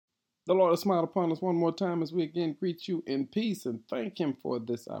The Lord has smiled upon us one more time as we again greet you in peace and thank Him for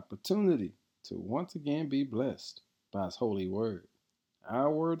this opportunity to once again be blessed by His holy word.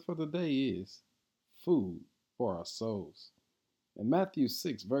 Our word for the day is food for our souls. And Matthew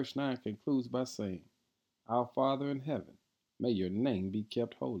 6, verse 9 concludes by saying, Our Father in heaven, may your name be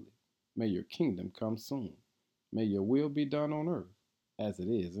kept holy. May your kingdom come soon. May your will be done on earth as it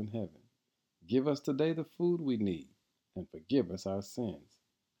is in heaven. Give us today the food we need and forgive us our sins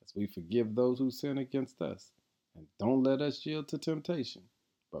as we forgive those who sin against us. And don't let us yield to temptation,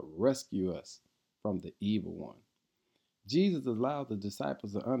 but rescue us from the evil one. Jesus allowed the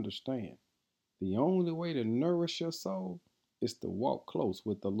disciples to understand the only way to nourish your soul is to walk close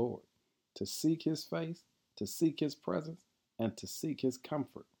with the Lord, to seek His face, to seek His presence, and to seek His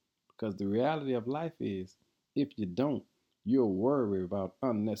comfort. Because the reality of life is, if you don't, you'll worry about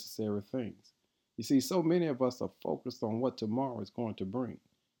unnecessary things. You see, so many of us are focused on what tomorrow is going to bring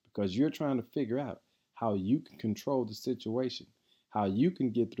because you're trying to figure out how you can control the situation, how you can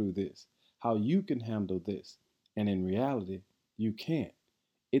get through this, how you can handle this. And in reality, you can't.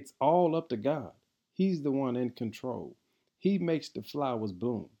 It's all up to God. He's the one in control. He makes the flowers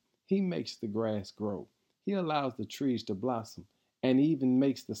bloom. He makes the grass grow. He allows the trees to blossom and even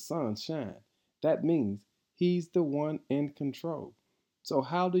makes the sun shine. That means He's the one in control. So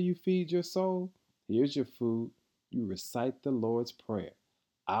how do you feed your soul? Here's your food. You recite the Lord's Prayer.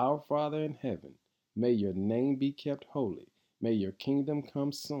 Our Father in heaven, may your name be kept holy. May your kingdom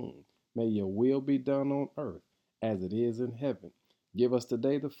come soon. May your will be done on earth as it is in heaven. Give us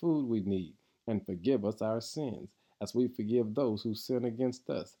today the food we need and forgive us our sins as we forgive those who sin against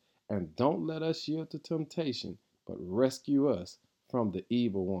us. And don't let us yield to temptation, but rescue us from the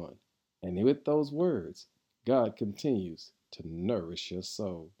evil one. And with those words, God continues to nourish your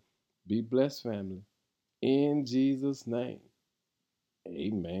soul. Be blessed, family. In Jesus' name,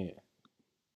 amen.